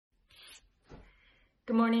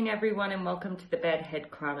Good morning, everyone, and welcome to the Bed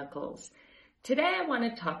Head Chronicles. Today, I want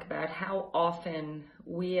to talk about how often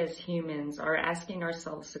we as humans are asking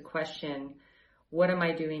ourselves the question, what am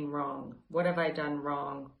I doing wrong? What have I done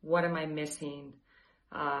wrong? What am I missing?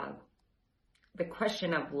 The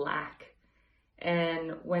question of lack.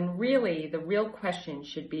 And when really the real question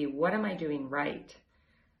should be, what am I doing right?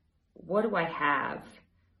 What do I have?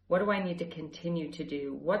 What do I need to continue to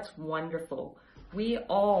do? What's wonderful? We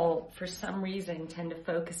all, for some reason, tend to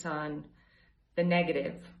focus on the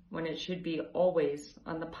negative when it should be always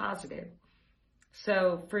on the positive.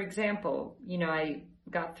 So, for example, I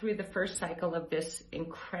got through the first cycle of this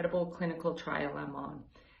incredible clinical trial I'm on,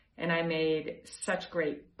 and I made such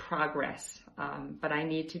great progress, but I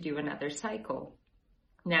need to do another cycle.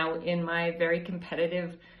 Now, in my very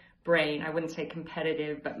competitive brain, I wouldn't say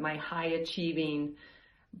competitive, but my high achieving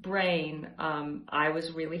brain, I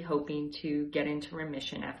was really hoping to get into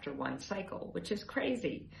remission after one cycle, which is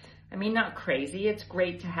crazy. I mean, not crazy. It's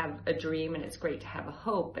great to have a dream and it's great to have a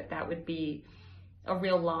hope, but that would be a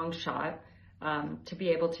real long shot to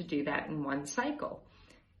be able to do that in one cycle.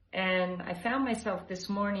 And I found myself this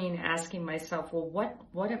morning asking myself, well,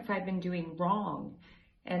 what have I been doing wrong?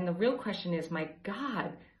 And the real question is, my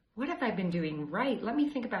God, what have I been doing right? Let me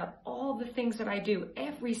think about all the things that I do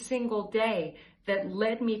every single day that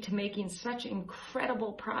led me to making such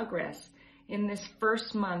incredible progress in this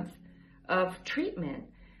first month of treatment.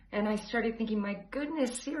 And I started thinking, my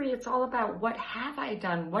goodness, Siri, it's all about what have I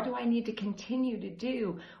done? What do I need to continue to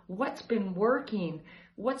do? What's been working?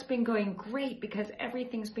 What's been going great? Because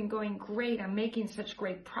everything's been going great. I'm making such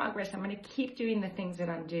great progress. I'm going to keep doing the things that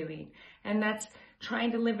I'm doing. And that's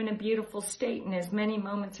trying to live in a beautiful state in as many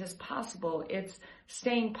moments as possible. It's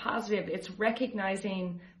staying positive. It's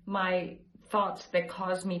recognizing my thoughts that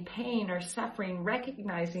cause me pain or suffering,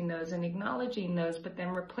 recognizing those and acknowledging those, but then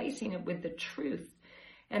replacing it with the truth.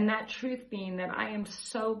 And that truth being that I am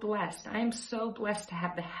so blessed. I am so blessed to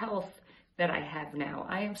have the health that I have now.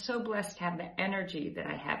 I am so blessed to have the energy that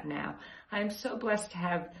I have now. I am so blessed to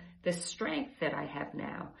have the strength that I have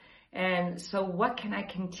now. And so what can I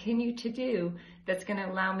continue to do that's going to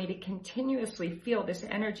allow me to continuously feel this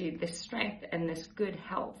energy, this strength, and this good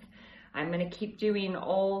health? I'm going to keep doing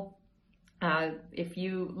if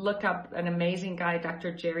you look up an amazing guy,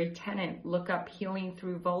 Dr. Gerry Tenant, look up Healing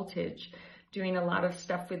Through Voltage, doing a lot of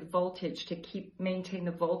stuff with voltage to maintain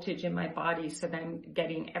the voltage in my body so that I'm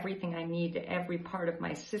getting everything I need to every part of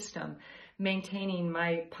my system, maintaining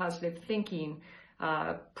my positive thinking,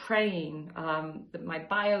 praying, my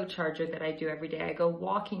biocharger that I do every day. I go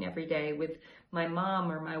walking every day with my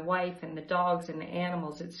mom or my wife and the dogs and the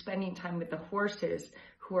animals. It's spending time with the horses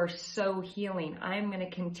who are so healing. I'm going to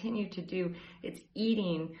continue to do. It's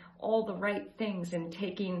eating all the right things and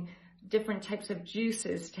taking different types of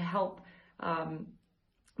juices to help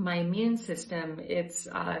my immune system. It's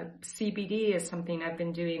CBD is something I've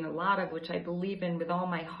been doing a lot of, which I believe in with all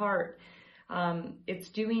my heart. It's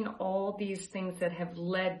doing all these things that have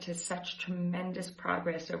led to such tremendous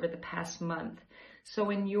progress over the past month.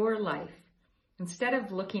 So in your life, instead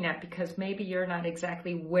of looking at, because maybe you're not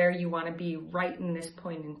exactly where you want to be right in this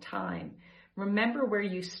point in time, remember where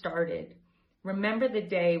you started. Remember the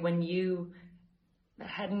day when you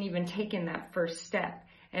hadn't even taken that first step,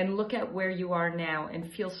 and look at where you are now and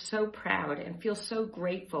feel so proud and feel so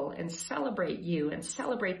grateful and celebrate you and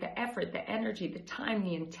celebrate the effort, the energy, the time,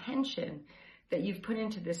 the intention that you've put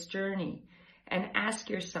into this journey, and ask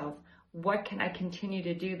yourself, what can I continue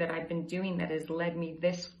to do that I've been doing that has led me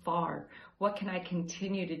this far? What can I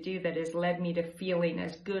continue to do that has led me to feeling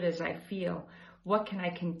as good as I feel? What can I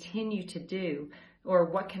continue to do? Or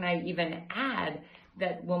what can I even add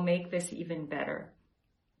that will make this even better?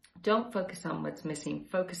 Don't focus on what's missing.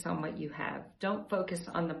 Focus on what you have. Don't focus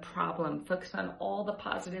on the problem. Focus on all the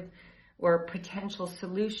positive or potential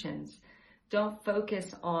solutions. Don't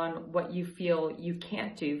focus on what you feel you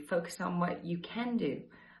can't do. Focus on what you can do.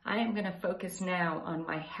 I am going to focus now on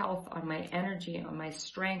my health, on my energy, on my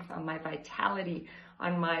strength, on my vitality,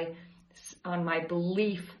 on my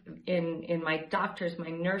belief in my doctors, my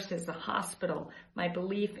nurses, the hospital, my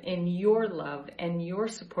belief in your love and your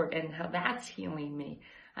support and how that's healing me.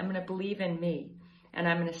 I'm going to believe in me, and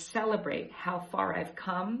I'm going to celebrate how far I've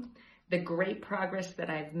come, the great progress that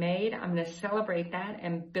I've made. I'm going to celebrate that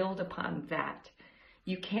and build upon that.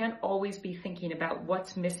 You can't always be thinking about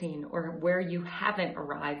what's missing or where you haven't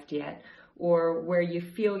arrived yet or where you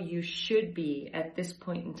feel you should be at this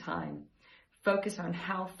point in time. Focus on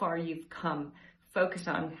how far you've come. Focus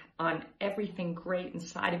on everything great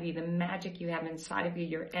inside of you, the magic you have inside of you,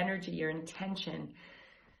 your energy, your intention.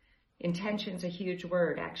 Intention's a huge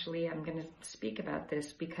word. Actually, I'm going to speak about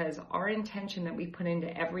this because our intention that we put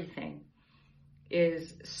into everything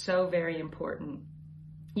is so very important.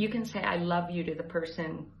 You can say, I love you to the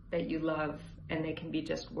person that you love, and they can be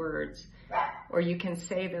just words. Or you can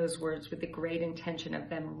say those words with the great intention of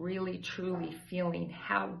them really, truly feeling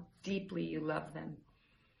how deeply you love them.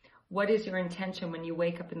 What is your intention when you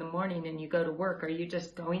wake up in the morning and you go to work? Are you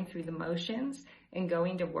just going through the motions and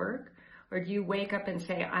going to work? Or do you wake up and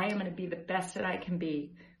say, I am going to be the best that I can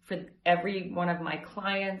be for every one of my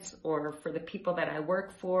clients, or for the people that I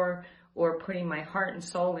work for, or putting my heart and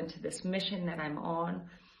soul into this mission that I'm on?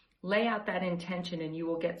 Lay out that intention and you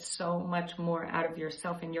will get so much more out of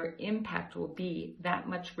yourself, and your impact will be that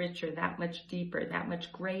much richer, that much deeper, that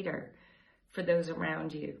much greater for those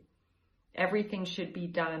around you. Everything should be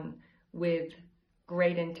done with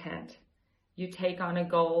great intent. You take on a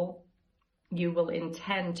goal, you will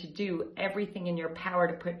intend to do everything in your power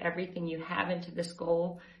to put everything you have into this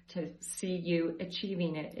goal to see you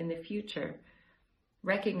achieving it in the future.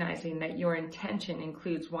 Recognizing that your intention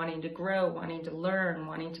includes wanting to grow, wanting to learn,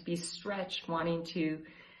 wanting to be stretched, wanting to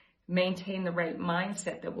maintain the right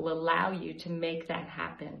mindset that will allow you to make that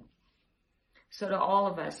happen. So to all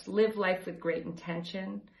of us, live life with great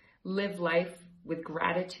intention, live life with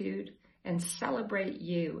gratitude, and celebrate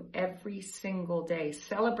you every single day.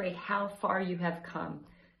 Celebrate how far you have come.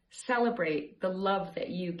 Celebrate the love that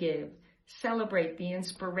you give. Celebrate the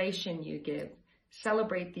inspiration you give.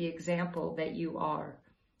 Celebrate the example that you are.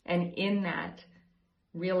 And in that,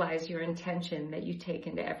 realize your intention that you take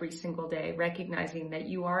into every single day, recognizing that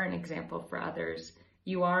you are an example for others.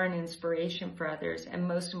 You are an inspiration for others. And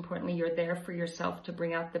most importantly, you're there for yourself to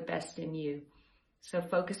bring out the best in you. So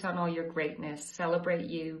focus on all your greatness. Celebrate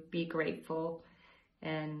you. Be grateful.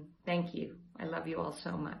 And thank you. I love you all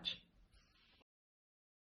so much.